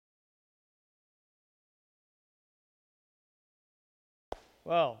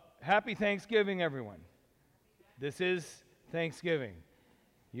Well, happy Thanksgiving, everyone. This is Thanksgiving.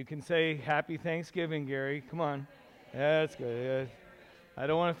 You can say happy Thanksgiving, Gary. Come on. Yeah, that's good. I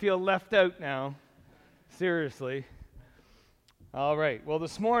don't want to feel left out now. Seriously. All right. Well,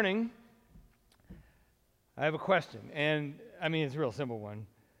 this morning, I have a question. And, it's a real simple one.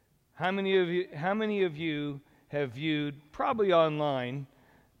 How many of you have viewed, probably online,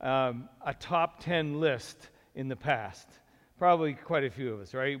 a top 10 list in the past? Probably quite a few of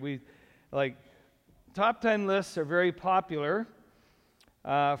us, right? Top 10 lists are very popular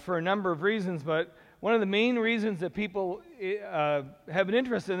for a number of reasons, but one of the main reasons that people have an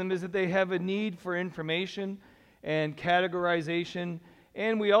interest in them is that they have a need for information and categorization,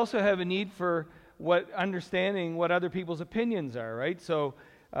 and we also have a need for understanding what other people's opinions are, right? So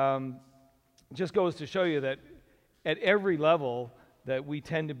just goes to show you that at every level that we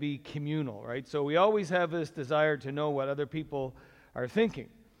tend to be communal, right? So we always have this desire to know what other people are thinking.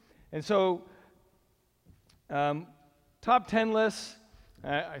 And so top 10 lists,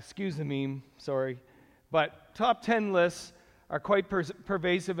 excuse the meme, sorry, but top 10 lists are quite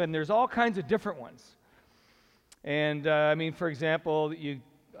pervasive, and there's all kinds of different ones. And for example,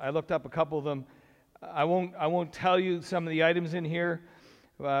 I looked up a couple of them. I won't tell you some of the items in here,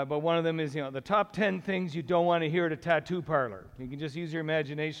 but one of them is, the top 10 things you don't want to hear at a tattoo parlor. You can just use your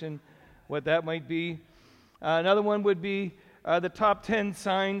imagination what that might be. Another one would be the top 10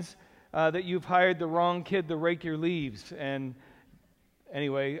 signs that you've hired the wrong kid to rake your leaves. And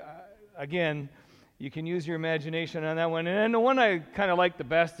anyway, again, you can use your imagination on that one. And then the one I kind of like the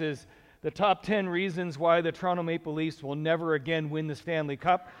best is the top 10 reasons why the Toronto Maple Leafs will never again win the Stanley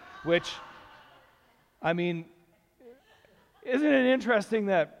Cup, which, isn't it interesting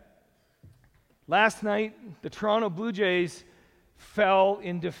that last night the Toronto Blue Jays fell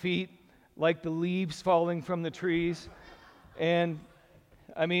in defeat like the leaves falling from the trees? And,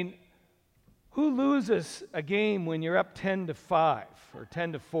 who loses a game when you're up 10-5 or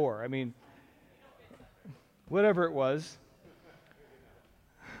 10-4? Whatever it was.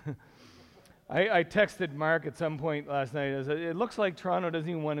 I texted Mark at some point last night. I said, it looks like Toronto doesn't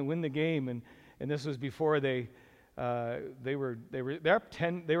even want to win the game, and this was before they were up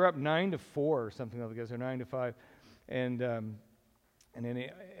 10. They were up 9-4 or something like that, or 9-5, and then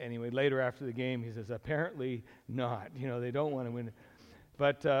anyway, later after the game, he says apparently not. They don't want to win it,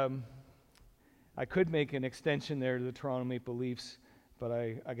 but I could make an extension there to the Toronto Maple Leafs, but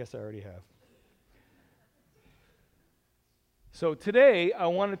I guess I already have. So today I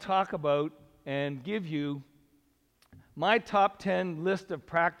want to talk about and give you my top 10 list of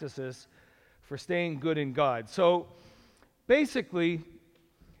practices for staying good in God. So basically,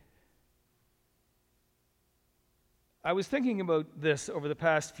 I was thinking about this over the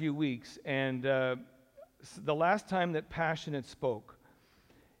past few weeks, and the last time that Passionate spoke,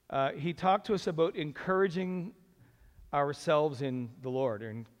 he talked to us about encouraging ourselves in the Lord,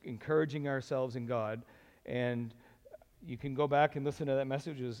 and encouraging ourselves in God. And you can go back and listen to that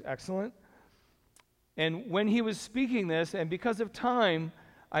message. It was excellent. And when he was speaking this, and because of time,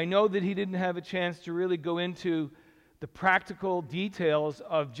 I know that he didn't have a chance to really go into the practical details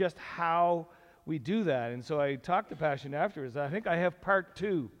of just how we do that. And so I talked to Passion afterwards. I think I have part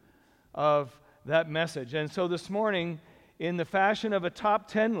 2 of that message. And so this morning, in the fashion of a top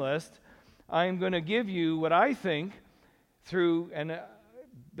 10 list, I'm going to give you what I think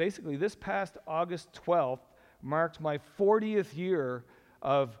basically this past August 12th marked my 40th year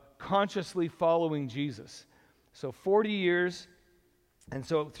of consciously following Jesus. So 40 years. And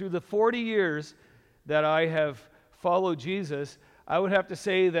so through the 40 years that I have followed Jesus, I would have to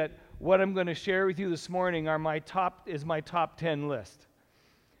say that what I'm going to share with you this morning is my top 10 list.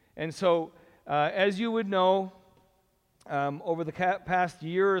 And so, as you would know, over the past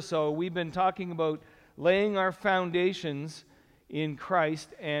year or so, we've been talking about laying our foundations in Christ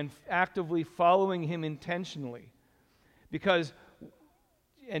and actively following Him intentionally.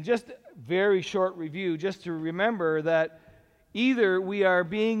 And just very short review, just to remember that either we are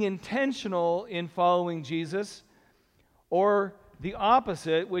being intentional in following Jesus, or the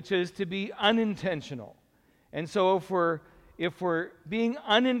opposite, which is to be unintentional. And so if we're being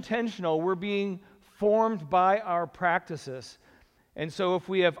unintentional, we're being formed by our practices. And so if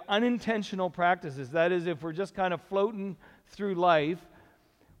we have unintentional practices, that is, if we're just kind of floating through life,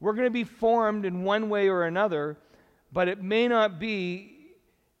 we're going to be formed in one way or another, but it may not be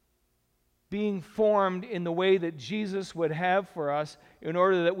being formed in the way that Jesus would have for us in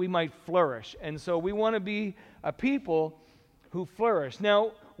order that we might flourish. And so we want to be a people who flourish.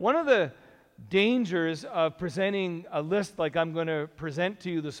 Now, one of the dangers of presenting a list like I'm going to present to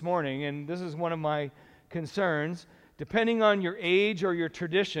you this morning, and this is one of my concerns, depending on your age or your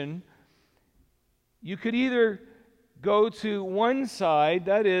tradition, you could either go to one side,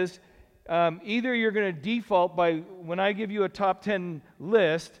 that is, either you're going to default by, when I give you a top 10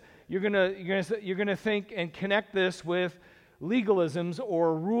 list, you're going to think and connect this with legalisms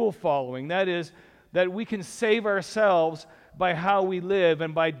or rule following. That is, that we can save ourselves by how we live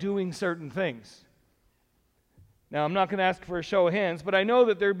and by doing certain things. Now, I'm not going to ask for a show of hands, but I know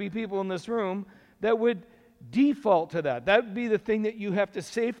that there'd be people in this room that would default to that. That would be the thing that you have to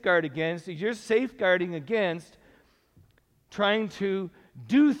safeguard against. You're safeguarding against trying to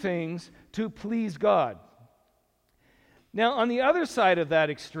do things to please God. Now, on the other side of that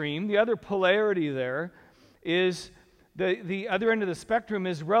extreme, the other polarity there is the other end of the spectrum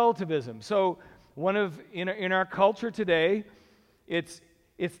is relativism. So in our culture today, it's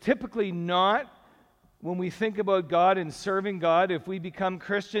typically not, when we think about God and serving God, if we become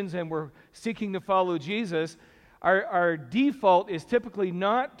Christians and we're seeking to follow Jesus, our default is typically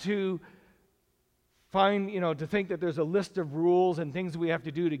not to to think that there's a list of rules and things we have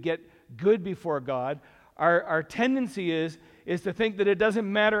to do to get good before God. Our tendency is to think that it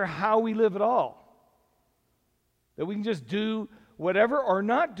doesn't matter how we live at all. That we can just do whatever or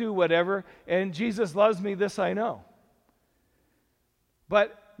not do whatever, and Jesus loves me, this I know.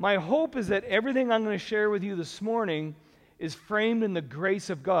 But my hope is that everything I'm going to share with you this morning is framed in the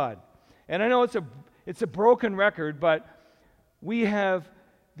grace of God. And I know it's a broken record, but we have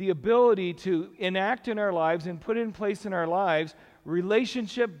the ability to enact in our lives and put in place in our lives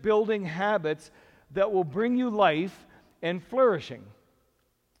relationship-building habits that will bring you life and flourishing.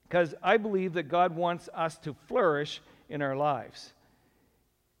 Because I believe that God wants us to flourish in our lives.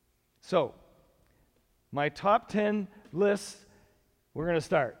 So, my top 10 lists, we're going to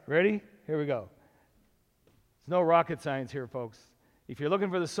start. Ready? Here we go. There's no rocket science here, folks. If you're looking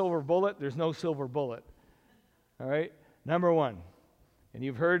for the silver bullet, there's no silver bullet. All right? Number one, and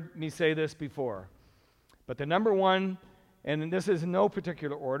you've heard me say this before, but the number one, and this is in no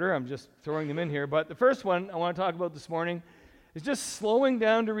particular order, I'm just throwing them in here, but the first one I want to talk about this morning is just slowing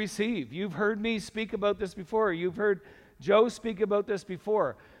down to receive. You've heard me speak about this before. You've heard Joe speak about this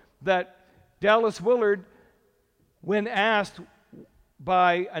before, that Dallas Willard, when asked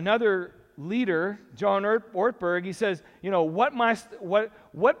by another leader, John Ortberg, he says,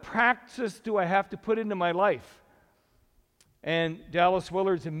 what practice do I have to put into my life? And Dallas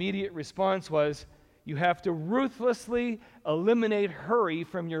Willard's immediate response was, you have to ruthlessly eliminate hurry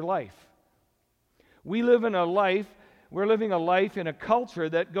from your life. We're living a life in a culture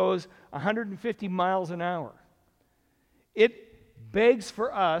that goes 150 miles an hour. It begs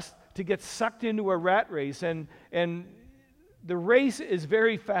for us to get sucked into a rat race, and the race is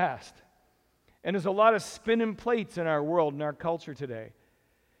very fast. And there's a lot of spinning plates in our world, in our culture today.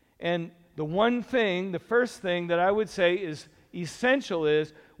 And the first thing that I would say is essential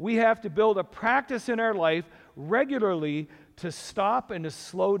is we have to build a practice in our life regularly to stop and to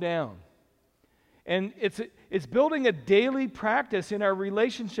slow down. And it's building a daily practice in our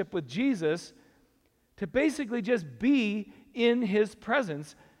relationship with Jesus to basically just be in His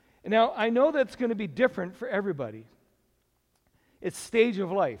presence. Now, I know that's going to be different for everybody. It's stage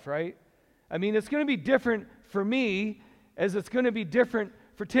of life, right? I mean, it's going to be different for me as it's going to be different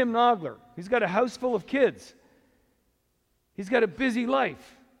for Tim Nogler. He's got a house full of kids. He's got a busy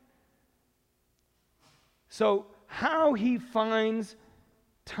life. So how he finds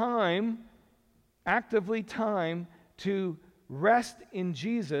actively time to rest in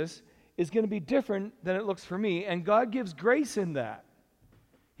Jesus is going to be different than it looks for me. And God gives grace in that.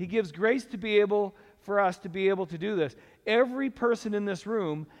 He gives grace for us to be able to do this. Every person in this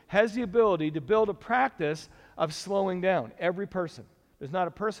room has the ability to build a practice of slowing down. Every person. There's not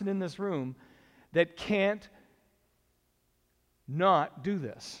a person in this room that can't not do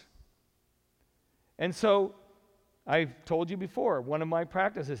this. And so, I've told you before, one of my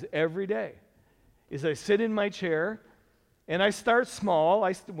practices every day is I sit in my chair and I start small.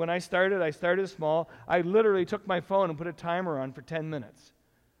 When I started small. I literally took my phone and put a timer on for 10 minutes.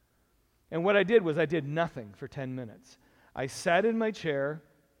 And what I did was I did nothing for 10 minutes. I sat in my chair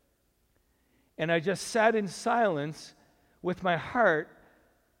and I just sat in silence with my heart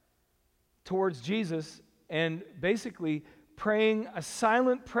towards Jesus and basically praying a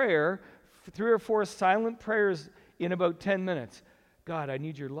silent prayer, 3 or 4 silent prayers in about 10 minutes. God, I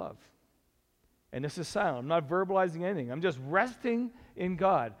need your love. And this is silent. I'm not verbalizing anything. I'm just resting in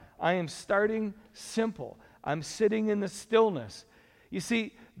God. I am starting simple. I'm sitting in the stillness. You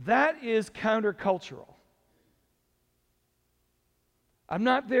see, that is countercultural. I'm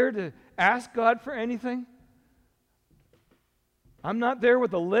not there to ask God for anything. I'm not there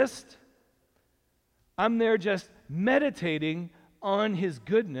with a list. I'm there just meditating on His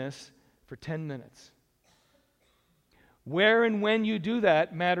goodness for 10 minutes. Where and when you do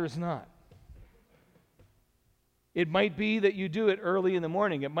that matters not. It might be that you do it early in the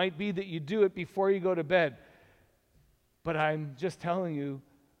morning. It might be that you do it before you go to bed. But I'm just telling you,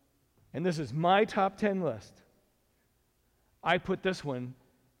 and this is my top 10 list. I put this one,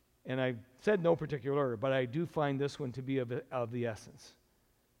 and I said no particular order, but I do find this one to be of the essence.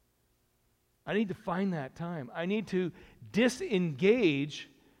 I need to find that time. I need to disengage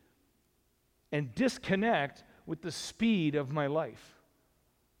and disconnect with the speed of my life.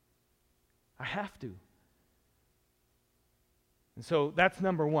 I have to. And so that's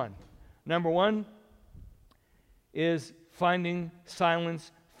number one. Number one is finding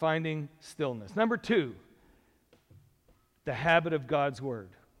silence, finding stillness. Number two, the habit of God's Word.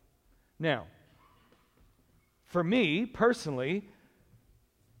 Now, for me personally,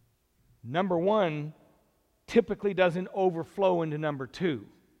 number one typically doesn't overflow into number two.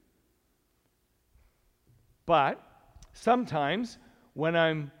 But sometimes when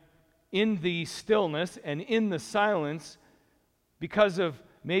I'm in the stillness and in the silence, because of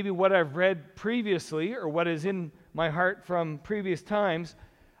maybe what I've read previously or what is in my heart from previous times,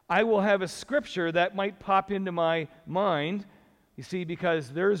 I will have a scripture that might pop into my mind. You see, because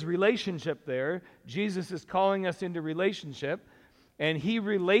there's relationship there. Jesus is calling us into relationship, and He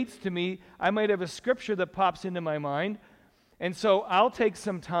relates to me. I might have a scripture that pops into my mind, and so I'll take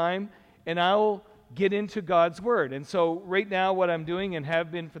some time and I'll get into God's Word. And so right now what I'm doing, and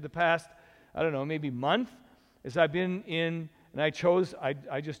have been for the past, maybe month, is I've been in, and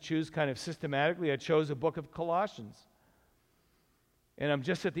I just choose kind of systematically, I chose a book of Colossians. And I'm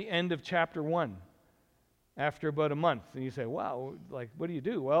just at the end of chapter 1 after about a month. And you say, wow, like, what do you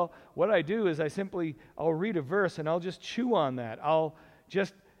do? Well, what I do is I'll read a verse and I'll just chew on that. I'll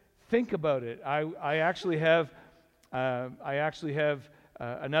just think about it. I actually have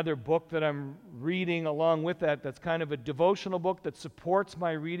another book that I'm reading along with that that's kind of a devotional book that supports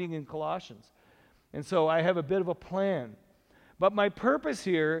my reading in Colossians. And so I have a bit of a plan. But my purpose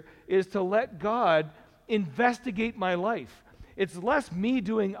here is to let God investigate my life. It's less me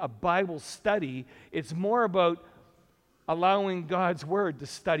doing a Bible study. It's more about allowing God's Word to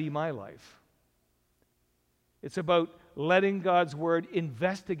study my life. It's about letting God's Word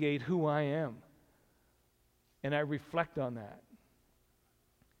investigate who I am. And I reflect on that.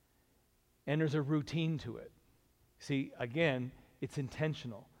 And there's a routine to it. See, again, it's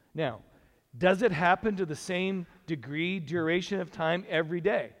intentional. Now, does it happen to the same degree, duration of time every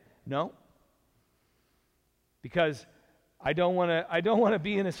day? No. Because I don't want to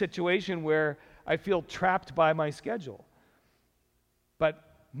be in a situation where I feel trapped by my schedule. But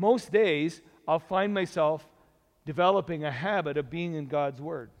most days, I'll find myself developing a habit of being in God's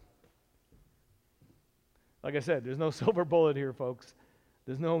Word. Like I said, there's no silver bullet here, folks.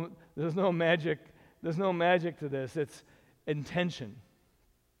 There's no magic to this. It's intention.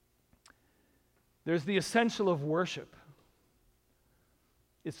 There's the essential of worship.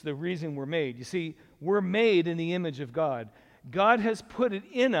 It's the reason we're made. You see, we're made in the image of God. God has put it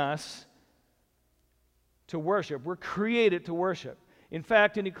in us to worship. We're created to worship. In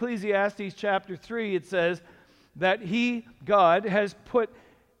fact, in Ecclesiastes chapter 3, it says that God, has put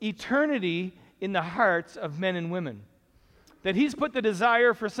eternity in the hearts of men and women. That He's put the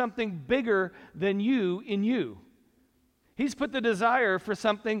desire for something bigger than you in you. He's put the desire for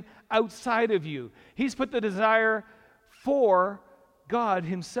something outside of you. He's put the desire for God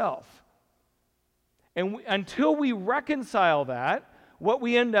Himself. And until we reconcile that, what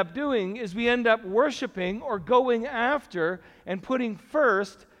we end up doing is we end up worshiping or going after and putting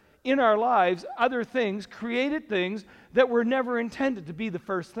first in our lives other things, created things that were never intended to be the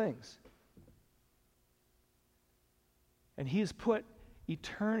first things. And He's put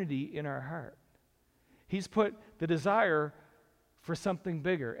eternity in our heart. He's put the desire for something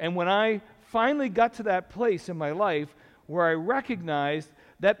bigger. And when I finally got to that place in my life where I recognized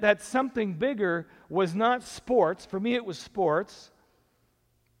that something bigger was not sports, for me it was sports,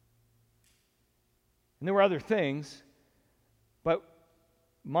 and there were other things, but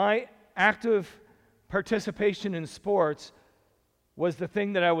my active participation in sports was the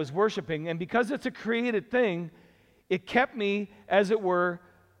thing that I was worshiping. And because it's a created thing, it kept me, as it were,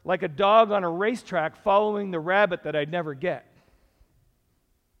 like a dog on a racetrack following the rabbit that I'd never get.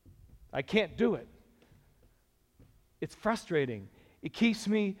 I can't do it. It's frustrating. It keeps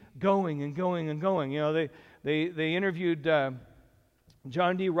me going and going and going. You know, they interviewed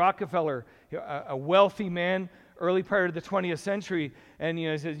John D. Rockefeller, a wealthy man, early part of the 20th century, and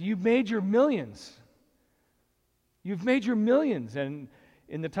he says, "You've made your millions. You've made your millions." And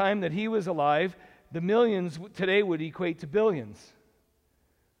in the time that he was alive, the millions today would equate to billions.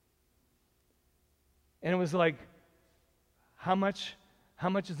 And it was like, how much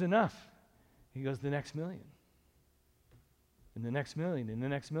is enough? He goes, the next million. And the next million, and the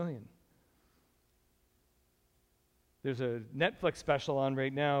next million. There's a Netflix special on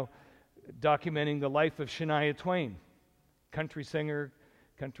right now documenting the life of Shania Twain, country singer,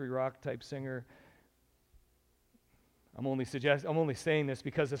 country rock type singer. I'm only saying this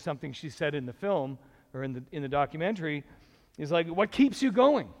because of something she said in the film or in the documentary. Is like, what keeps you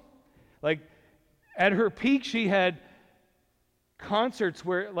going? Like, at her peak, she had concerts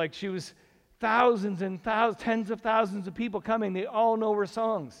where, like, she was thousands and thousands, tens of thousands of people coming. They all know her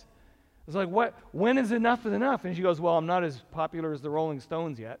songs. It's like, what? When is enough enough? And she goes, well, I'm not as popular as the Rolling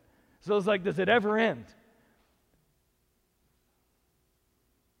Stones yet. So it's like, does it ever end?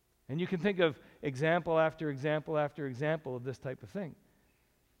 And you can think of example after example after example of this type of thing.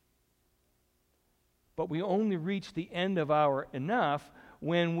 But we only reach the end of our enough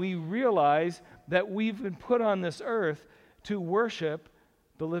when we realize that we've been put on this earth to worship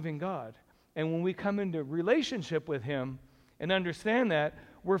the living God. And when we come into relationship with Him and understand that,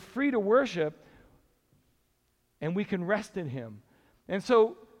 we're free to worship and we can rest in Him. And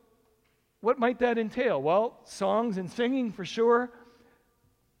so, what might that entail? Well, songs and singing for sure.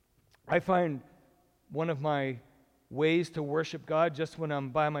 I find one of my ways to worship God just when I'm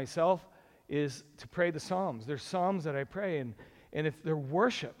by myself is to pray the Psalms. There's Psalms that I pray, and if they're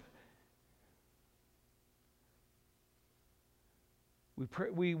worship,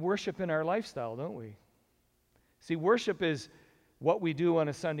 we worship in our lifestyle, don't we? See, worship is what we do on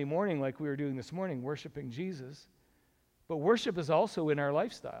a Sunday morning, like we were doing this morning, worshiping Jesus. But worship is also in our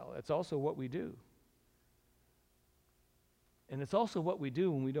lifestyle. It's also what we do. And it's also what we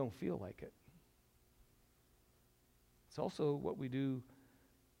do when we don't feel like it. It's also what we do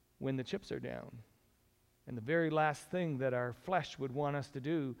when the chips are down. And the very last thing that our flesh would want us to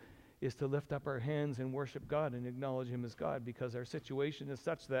do is to lift up our hands and worship God and acknowledge Him as God, because our situation is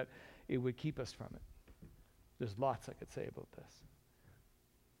such that it would keep us from it. There's lots I could say about this.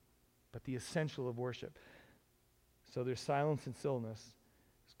 But the essential of worship. So there's silence and stillness.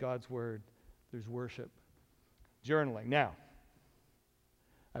 There's God's Word. There's worship. Journaling. Now,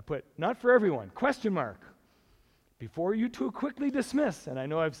 I put, not for everyone, question mark. Before you too quickly dismiss, and I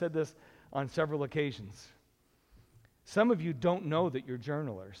know I've said this on several occasions, some of you don't know that you're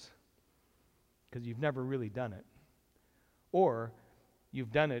journalers because you've never really done it. Or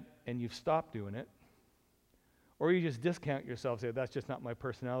you've done it and you've stopped doing it. Or you just discount yourself, say, that's just not my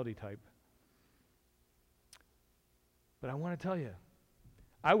personality type. But I want to tell you,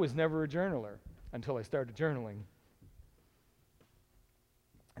 I was never a journaler until I started journaling.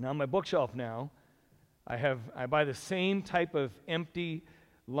 And on my bookshelf now, I buy the same type of empty,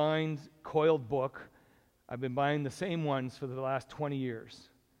 lined, coiled book. I've been buying the same ones for the last 20 years.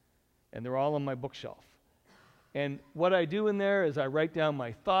 And they're all on my bookshelf. And what I do in there is I write down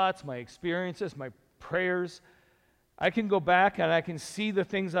my thoughts, my experiences, my prayers. I can go back and I can see the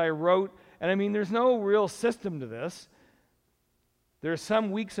things I wrote. And I mean, there's no real system to this. There are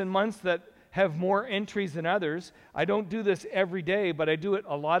some weeks and months that have more entries than others. I don't do this every day, but I do it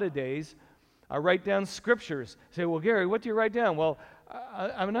a lot of days. I write down scriptures. Say, well, Gary, what do you write down? Well,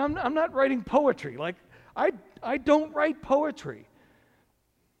 I'm not writing poetry. Like, I don't write poetry.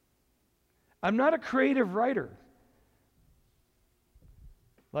 I'm not a creative writer.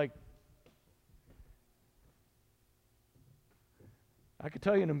 Like, I could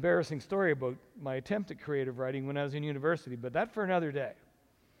tell you an embarrassing story about my attempt at creative writing when I was in university, but that for another day.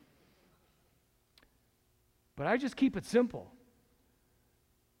 But I just keep it simple.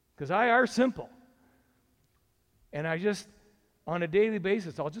 Because I are simple. And I just, on a daily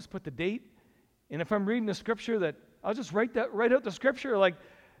basis, I'll just put the date. And if I'm reading the scripture, that I'll just write out the scripture like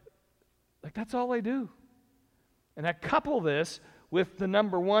that's all I do. And I couple this with the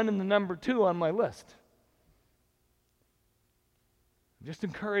number 1 and the number 2 on my list. I'm just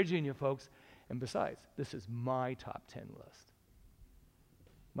encouraging you folks. And besides, this is my top 10 list.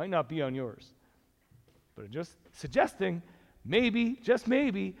 Might not be on yours. But I'm just suggesting, maybe, just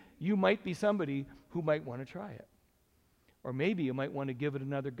maybe, you might be somebody who might want to try it. Or maybe you might want to give it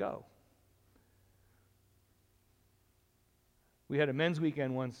another go. We had a men's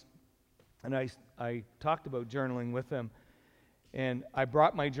weekend once, and I talked about journaling with them, and I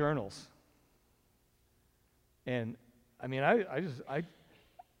brought my journals. And I mean, I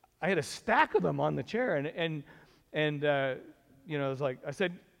had a stack of them on the chair, and you know, it was like, I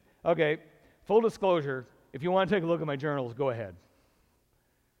said, okay, full disclosure, if you want to take a look at my journals, go ahead.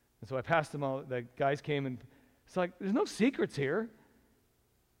 And so I passed them all. The guys came, and it's like, there's no secrets here.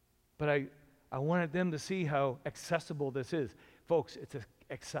 But I wanted them to see how accessible this is. Folks, it's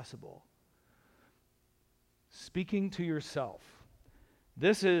accessible. Speaking to yourself.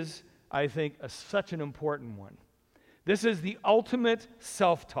 This is, I think, such an important one. This is the ultimate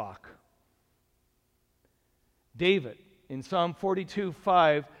self-talk. David, in Psalm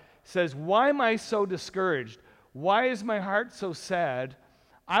 42:5, says, "Why am I so discouraged? Why is my heart so sad?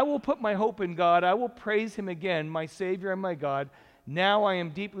 I will put my hope in God. I will praise him again, my Savior and my God. Now I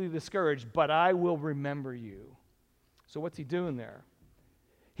am deeply discouraged, but I will remember you." So what's he doing there?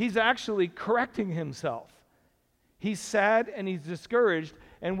 He's actually correcting himself. He's sad and he's discouraged,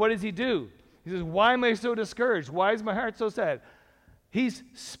 and what does he do? He says, "Why am I so discouraged? Why is my heart so sad?" He's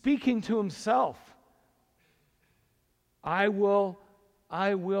speaking to himself. I will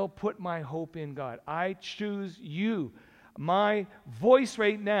put my hope in God. I choose you. My voice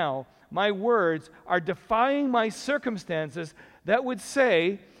right now, my words are defying my circumstances that would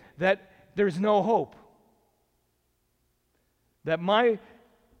say that there's no hope. That my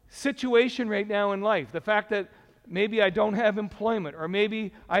situation right now in life, the fact that maybe I don't have employment, or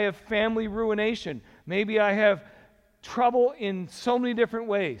maybe I have family ruination, maybe I have trouble in so many different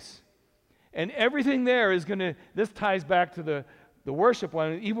ways. And everything there is going to, this ties back to the worship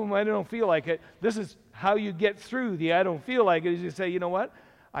one. Even when I don't feel like it, this is how you get through the I don't feel like it, is you say, you know what?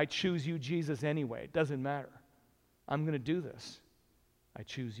 I choose you, Jesus, anyway. It doesn't matter. I'm going to do this. I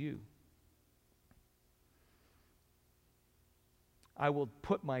choose you. I will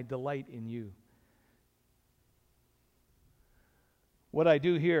put my delight in you. What I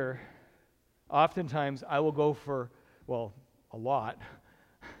do here, oftentimes I will go for, well, a lot.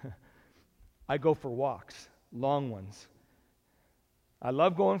 I go for walks, long ones. I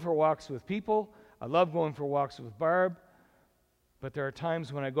love going for walks with people. I love going for walks with Barb. But there are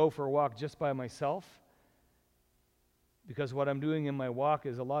times when I go for a walk just by myself, because what I'm doing in my walk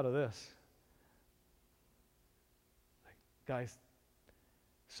is a lot of this. Like, guys,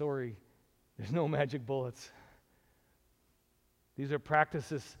 sorry, there's no magic bullets. These are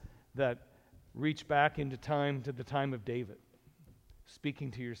practices that reach back into time, to the time of David.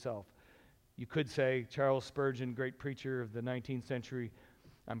 Speaking to yourself. You could say, Charles Spurgeon, great preacher of the 19th century,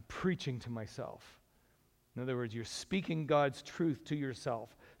 I'm preaching to myself. In other words, you're speaking God's truth to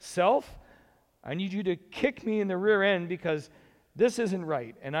yourself. Self, I need you to kick me in the rear end because this isn't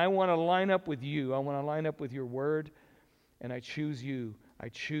right. And I want to line up with you. I want to line up with your word. And I choose you. I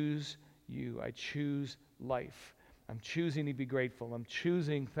choose you. I choose life. I'm choosing to be grateful. I'm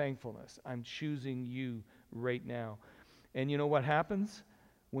choosing thankfulness. I'm choosing you right now. And you know what happens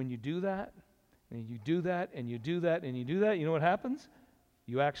when you do that? And you do that, and you do that, and you do that, you know what happens?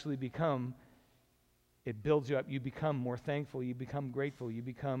 You actually become, it builds you up. You become more thankful. You become grateful. You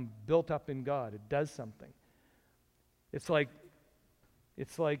become built up in God. It does something. It's like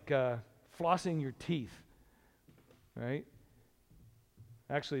flossing your teeth, right?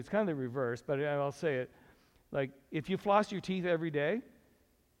 Actually, it's kind of the reverse, but I'll say it. Like, if you floss your teeth every day,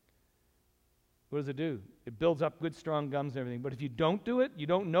 what does it do? It builds up good, strong gums and everything. But if you don't do it, you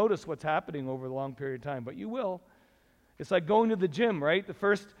don't notice what's happening over a long period of time, but you will. It's like going to the gym, right? The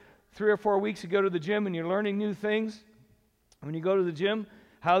first 3 or 4 weeks you go to the gym and you're learning new things. When you go to the gym,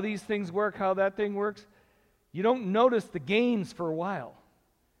 how these things work, how that thing works, you don't notice the gains for a while.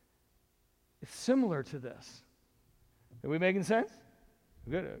 It's similar to this. Are we making sense?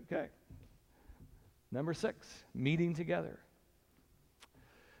 Good, okay. Number 6, meeting together.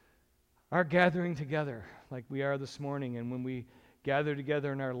 Our gathering together, like we are this morning, and when we gather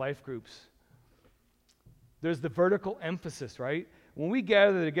together in our life groups, there's the vertical emphasis, right? When we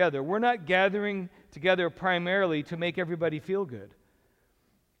gather together, we're not gathering together primarily to make everybody feel good.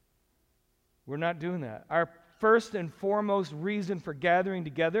 We're not doing that. Our first and foremost reason for gathering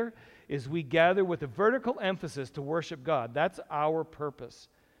together is we gather with a vertical emphasis to worship God. That's our purpose.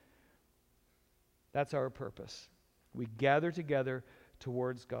 That's our purpose. We gather together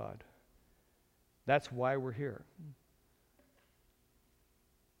towards God. That's why we're here.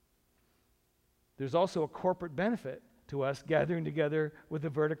 There's also a corporate benefit to us gathering together with a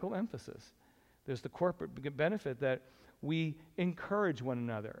vertical emphasis. There's the corporate benefit that we encourage one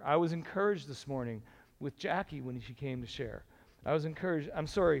another. I was encouraged this morning with Jackie when she came to share. I was encouraged. I'm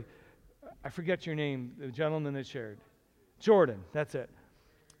sorry, I forget your name, the gentleman that shared. Jordan, that's it.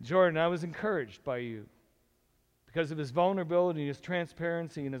 Jordan, I was encouraged by you because of his vulnerability, his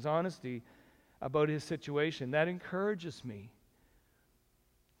transparency, and his honesty about his situation. That encourages me.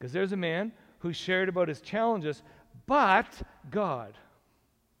 Because there's a man who shared about his challenges, but God.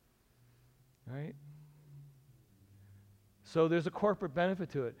 Right? So there's a corporate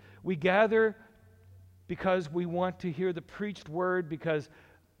benefit to it. We gather because we want to hear the preached word, because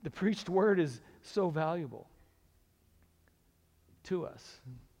the preached word is so valuable to us.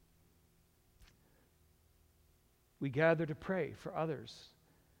 We gather to pray for others.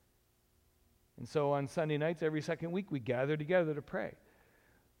 And so on Sunday nights, every second week, we gather together to pray.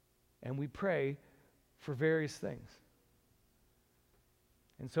 And we pray for various things.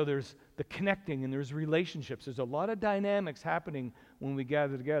 And so there's the connecting and there's relationships. There's a lot of dynamics happening when we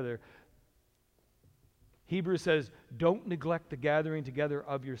gather together. Hebrews says, don't neglect the gathering together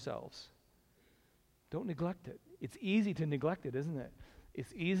of yourselves. Don't neglect it. It's easy to neglect it, isn't it?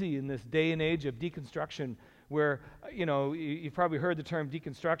 It's easy in this day and age of deconstruction where, you've probably heard the term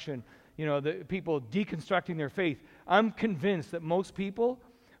deconstruction, the people deconstructing their faith. I'm convinced that most people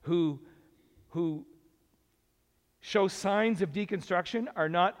who show signs of deconstruction are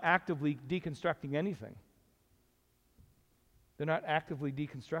not actively deconstructing anything. They're not actively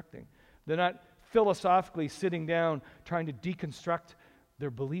deconstructing. They're not philosophically sitting down trying to deconstruct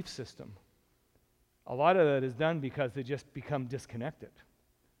their belief system. A lot of that is done because they just become disconnected.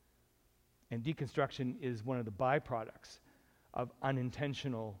 And deconstruction is one of the byproducts of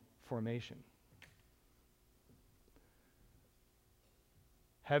unintentional formation.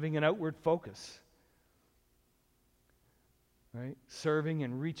 Having an outward focus, right? Serving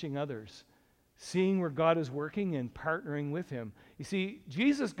and reaching others. Seeing where God is working and partnering with Him. You see,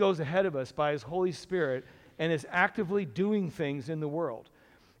 Jesus goes ahead of us by His Holy Spirit and is actively doing things in the world.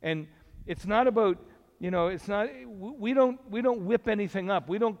 And it's not about, it's not, we don't whip anything up.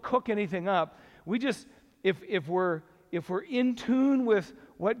 We don't cook anything up. We just, if we're in tune with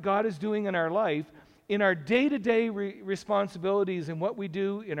what God is doing in our life, in our day-to-day responsibilities and what we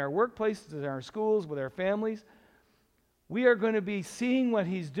do in our workplaces, in our schools, with our families, we are going to be seeing what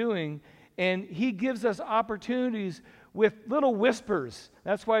He's doing, and He gives us opportunities with little whispers.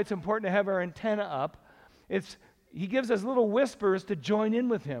 That's why it's important to have our antenna up. He gives us little whispers to join in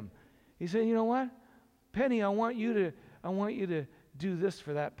with Him. He said, you know what? Penny, I want you to do this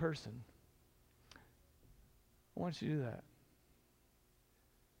for that person. I want you to do that.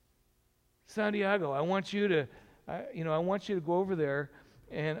 Santiago, I want you to go over there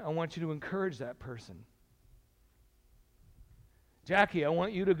and I want you to encourage that person. Jackie, I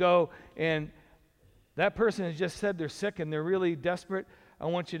want you to go and that person has just said they're sick and they're really desperate. I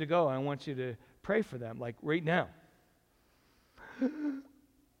want you to go. I want you to pray for them, like right now.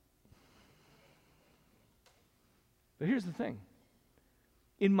 But here's the thing.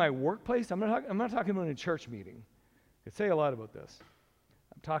 In my workplace, I'm not talking about in a church meeting. I could say a lot about this.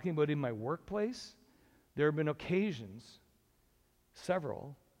 I'm talking about in my workplace. There have been occasions,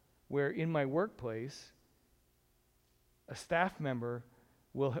 several, where in my workplace, a staff member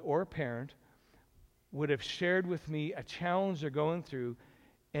or a parent would have shared with me a challenge they're going through,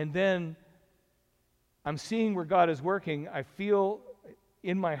 and then I'm seeing where God is working. I feel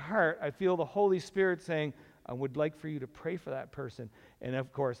in my heart, I feel the Holy Spirit saying, I would like for you to pray for that person. And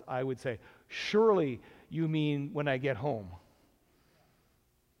of course, I would say, surely you mean when I get home.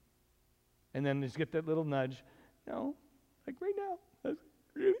 And then just get that little nudge. No, like right now.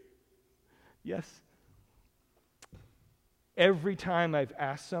 Really? Yes. Every time I've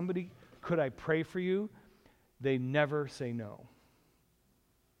asked somebody, could I pray for you? They never say no.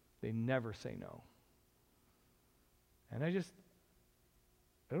 They never say no. And I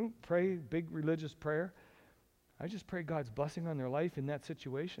don't pray big religious prayer. I just pray God's blessing on their life in that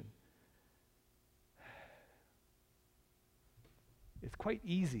situation. It's quite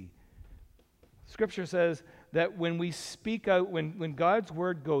easy. Scripture says that when we speak out, when God's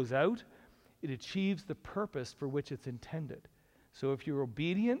word goes out, it achieves the purpose for which it's intended. So if you're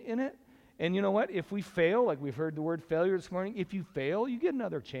obedient in it, and you know what? If we fail, like we've heard the word failure this morning, if you fail, you get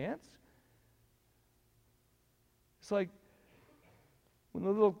another chance. It's like when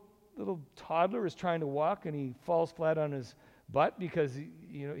the little toddler is trying to walk and he falls flat on his butt because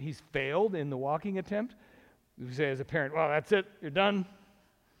he's failed in the walking attempt. We say as a parent, well, that's it, you're done.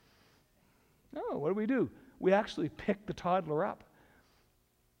 No, what do? We actually pick the toddler up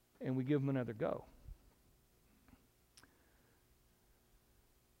and we give him another go.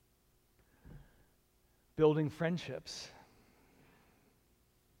 Building friendships.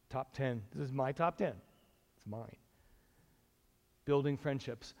 Top 10. This is my top 10. It's mine. Building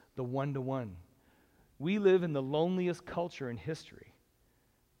friendships, the one-to-one. We live in the loneliest culture in history.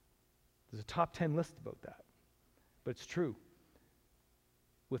 There's a top 10 list about that. But it's true.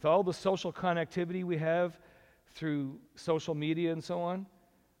 With all the social connectivity we have through social media and so on,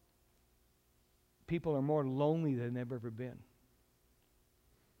 people are more lonely than they've ever been.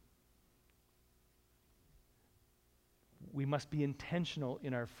 We must be intentional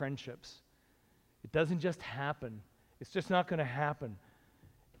in our friendships. It doesn't just happen. It's just not going to happen.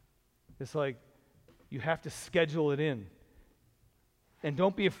 It's like you have to schedule it in. And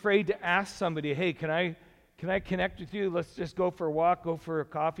don't be afraid to ask somebody, hey, can I connect with you? Let's just go for a walk, go for a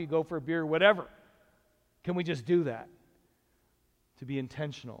coffee, go for a beer, whatever. Can we just do that? To be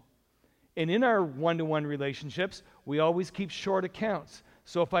intentional. And in our one-to-one relationships, we always keep short accounts.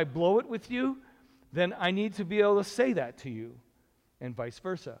 So if I blow it with you, then I need to be able to say that to you, and vice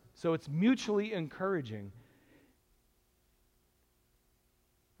versa. So it's mutually encouraging.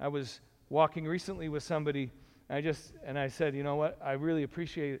 I was walking recently with somebody, and I said, you know what, I really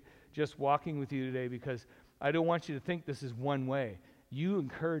appreciate just walking with you today because I don't want you to think this is one way. You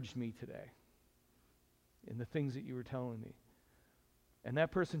encouraged me today in the things that you were telling me. And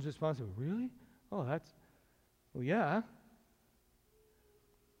that person's response was, really? Oh, well, yeah.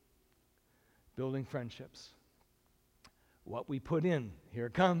 Building friendships. What we put in, here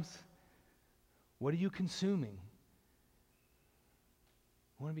it comes. What are you consuming?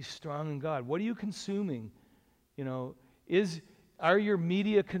 I want to be strong in God. What are you consuming? Are your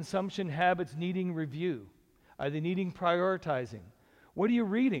media consumption habits needing review? Are they needing prioritizing? What are you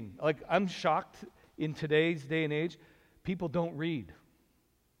reading? Like, I'm shocked in today's day and age, people don't read.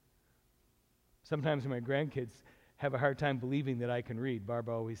 Sometimes my grandkids have a hard time believing that I can read. Barb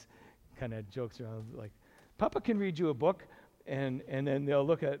always kind of jokes around like, Papa can read you a book, and then they'll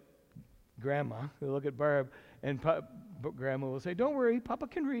look at Grandma, they'll look at Barb, and Grandma will say, don't worry, Papa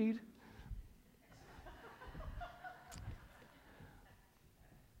can read.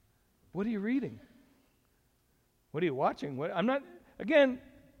 What are you reading? What are you watching?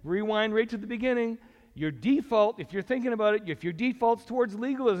 Rewind right to the beginning. Your default, if you're thinking about it, if your default's towards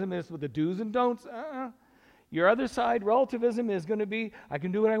legalism is with the do's and don'ts, your other side, relativism, is going to be, I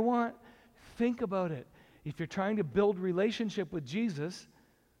can do what I want. Think about it. If you're trying to build relationship with Jesus,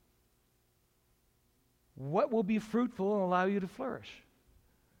 what will be fruitful and allow you to flourish?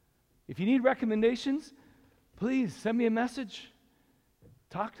 If you need recommendations, please send me a message.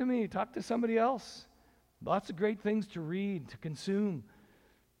 Talk to me. Talk to somebody else. Lots of great things to read, to consume.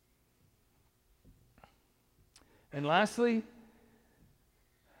 And lastly,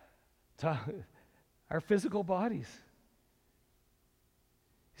 our physical bodies.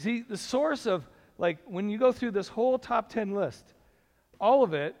 See, the source of, when you go through this whole top 10 list, all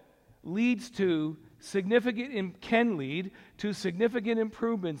of it can lead to significant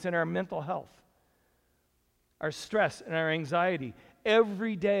improvements in our mental health, our stress and our anxiety.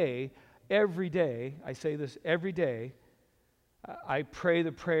 Every day, I say this every day, I pray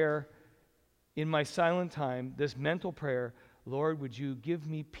the prayer in my silent time, this mental prayer, Lord, would you give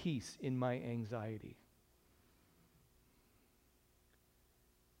me peace in my anxiety?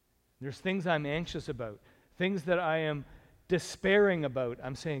 There's things I'm anxious about, things that I am despairing about.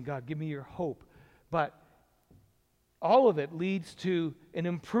 I'm saying, God, give me your hope. But all of it leads to an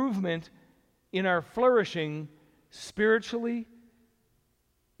improvement in our flourishing spiritually,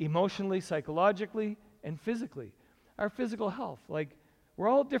 emotionally, psychologically, and physically. Our physical health. We're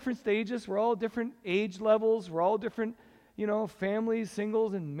all at different stages. We're all at different age levels. We're all different, families,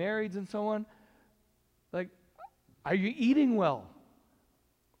 singles, and marrieds, and so on. Are you eating well?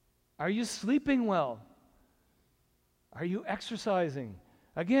 Are you sleeping well? Are you exercising?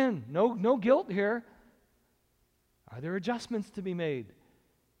 Again, no guilt here. Are there adjustments to be made?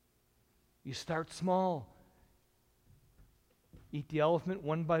 You start small. Eat the elephant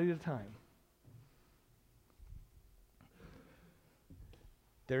one bite at a time.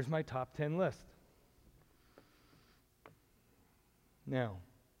 There's my top 10 list. Now,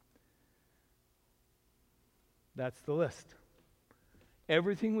 that's the list.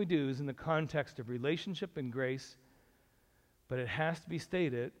 Everything we do is in the context of relationship and grace, but it has to be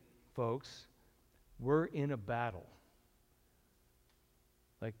stated, folks, we're in a battle.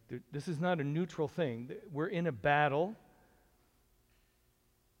 This is not a neutral thing. We're in a battle.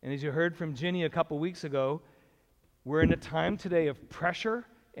 And as you heard from Ginny a couple weeks ago, we're in a time today of pressure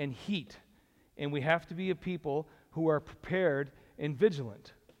and heat, and we have to be a people who are prepared and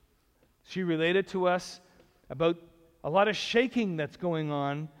vigilant. She related to us about a lot of shaking that's going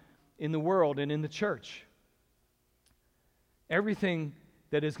on in the world and in the church. Everything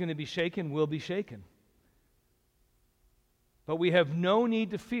that is going to be shaken will be shaken. But we have no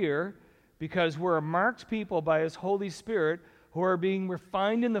need to fear because we're a marked people by His Holy Spirit who are being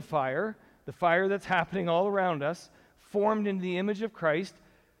refined in the fire that's happening all around us, formed into the image of Christ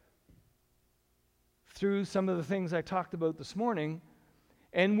through some of the things I talked about this morning.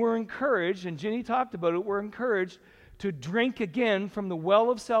 And we're encouraged, and Ginny talked about it, we're encouraged to drink again from the well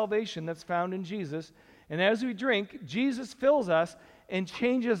of salvation that's found in Jesus. And as we drink, Jesus fills us, and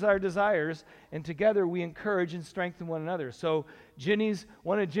changes our desires, and together we encourage and strengthen one another. So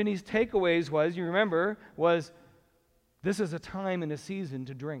one of Ginny's takeaways was, you remember, was this is a time and a season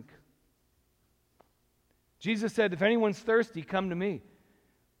to drink. Jesus said, if anyone's thirsty, come to me.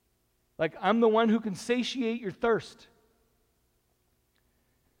 Like, I'm the one who can satiate your thirst.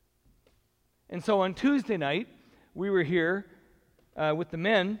 And so on Tuesday night, we were here with the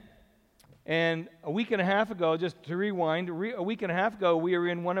men, and a week and a half ago, just to rewind, a week and a half ago, we were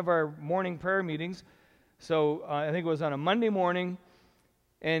in one of our morning prayer meetings. So I think it was on a Monday morning,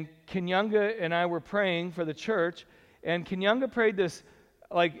 and Kenyanga and I were praying for the church, and Kenyanga prayed this,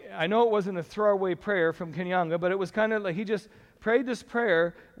 like, I know it wasn't a throwaway prayer from Kenyanga, but it was kind of like he just prayed this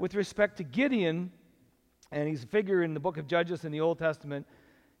prayer with respect to Gideon, and he's a figure in the book of Judges in the Old Testament.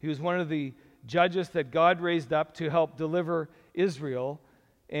 He was one of the judges that God raised up to help deliver Israel,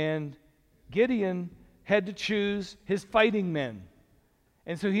 and Gideon had to choose his fighting men.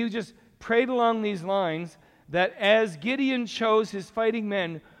 And so he just prayed along these lines that as Gideon chose his fighting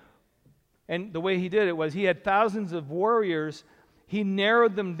men, and the way he did it was he had thousands of warriors, he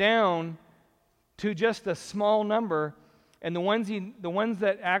narrowed them down to just a small number, and the ones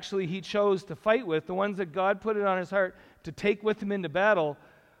that actually he chose to fight with, the ones that God put it on his heart to take with him into battle,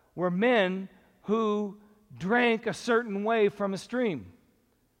 were men who drank a certain way from a stream.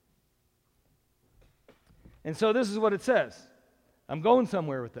 And so this is what it says. I'm going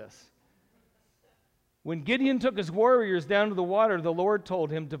somewhere with this. When Gideon took his warriors down to the water, the Lord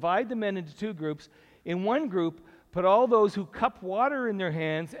told him, divide the men into two groups. In one group, put all those who cup water in their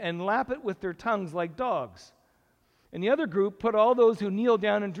hands and lap it with their tongues like dogs. In the other group, put all those who kneel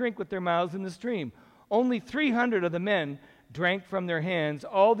down and drink with their mouths in the stream. Only 300 of the men drank from their hands.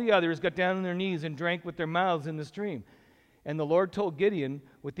 All the others got down on their knees and drank with their mouths in the stream. And the Lord told Gideon,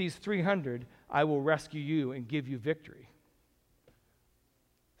 with these 300, I will rescue you and give you victory.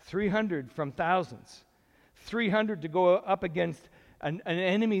 300 from thousands. 300 to go up against an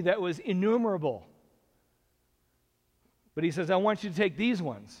enemy that was innumerable. But he says, I want you to take these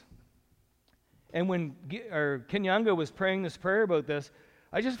ones. And when Kenyanga was praying this prayer about this,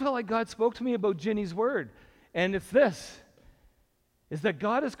 I just felt like God spoke to me about Ginny's word. And it's this, is that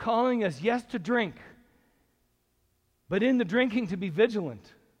God is calling us, yes, to drink, but in the drinking to be vigilant.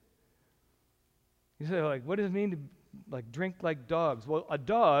 You say, like, what does it mean to drink like dogs? Well, a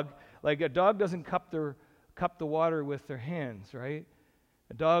dog doesn't cup the water with their hands, right?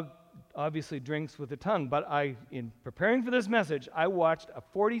 A dog obviously drinks with the tongue, but in preparing for this message, I watched a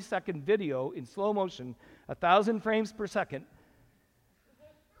 40-second video in slow motion, 1,000 frames per second,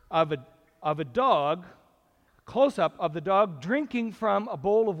 of a dog, close-up of the dog drinking from a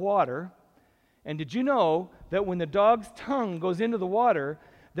bowl of water. And did you know that when the dog's tongue goes into the water,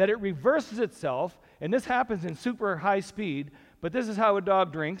 that it reverses itself, and this happens in super high speed, but this is how a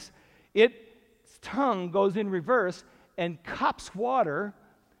dog drinks. Its tongue goes in reverse and cups water,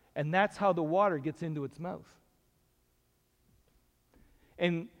 and that's how the water gets into its mouth.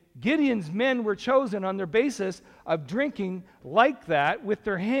 And Gideon's men were chosen on their basis of drinking like that with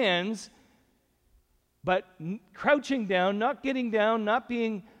their hands, but crouching down, not getting down, not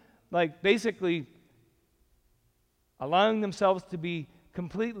being basically allowing themselves to be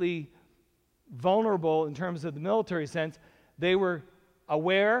completely vulnerable in terms of the military sense. They were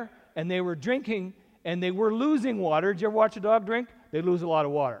aware, and they were drinking, and they were losing water. Did you ever watch a dog drink? They lose a lot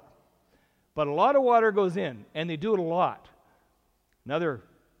of water. But a lot of water goes in, and they do it a lot. Another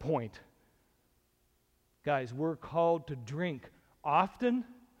point. Guys, we're called to drink often.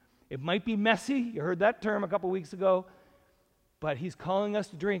 It might be messy. You heard that term a couple weeks ago. But he's calling us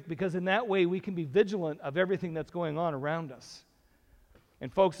to drink because in that way we can be vigilant of everything that's going on around us.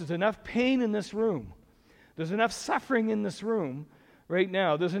 And folks, there's enough pain in this room. There's enough suffering in this room right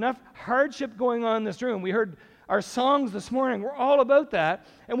now. There's enough hardship going on in this room. We heard our songs this morning. We're all about that.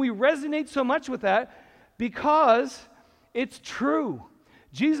 And we resonate so much with that because it's true.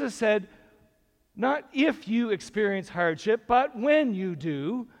 Jesus said, not if you experience hardship, but when you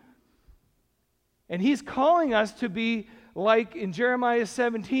do. And he's calling us to be like in Jeremiah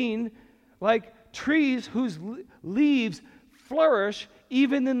 17, like trees whose leaves flourish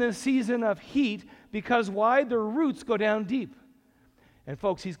even in the season of heat, because why? Their roots go down deep. And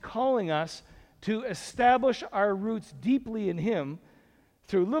folks, he's calling us to establish our roots deeply in him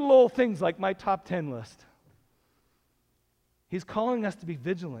through little old things like my top 10 list. He's calling us to be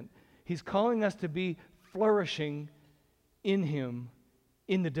vigilant. He's calling us to be flourishing in him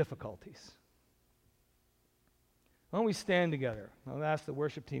in the difficulties. Why don't we stand together? I'll ask the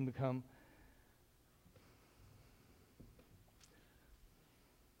worship team to come.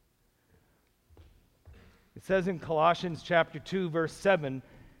 It says in Colossians chapter 2, verse 7,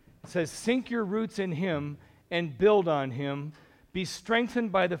 it says, "Sink your roots in him and build on him. Be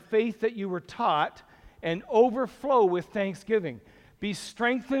strengthened by the faith that you were taught and overflow with thanksgiving." Be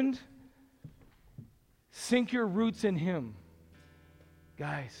strengthened. Sink your roots in him.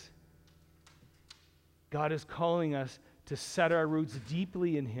 Guys, God is calling us to set our roots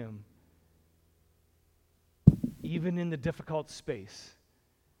deeply in him, even in the difficult space.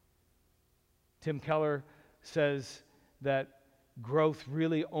 Tim Keller says that growth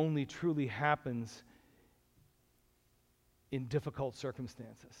really only truly happens in difficult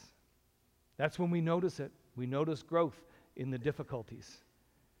circumstances. That's when we notice it. We notice growth in the difficulties,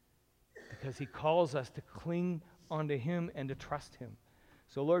 because he calls us to cling onto him and to trust him.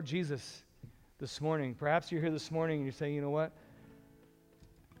 So Lord Jesus, this morning, perhaps you're here this morning and you're saying, you know what?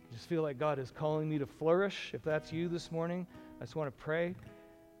 I just feel like God is calling me to flourish. If that's you this morning, I just want to pray.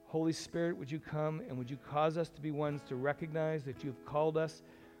 Holy Spirit, would you come and would you cause us to be ones to recognize that you've called us?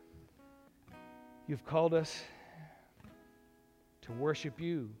 You've called us to worship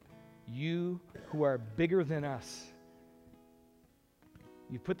you, you who are bigger than us.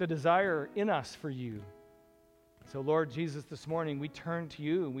 You put the desire in us for you. So Lord Jesus, this morning we turn to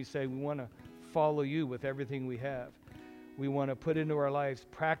you and we say we want to follow you with everything we have. We want to put into our lives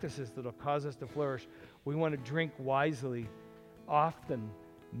practices that will cause us to flourish. We want to drink wisely, often,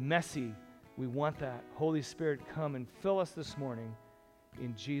 messy. We want that. Holy Spirit, come and fill us this morning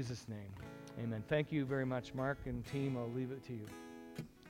in Jesus' name. Amen. Thank you very much, Mark and team. I'll leave it to you.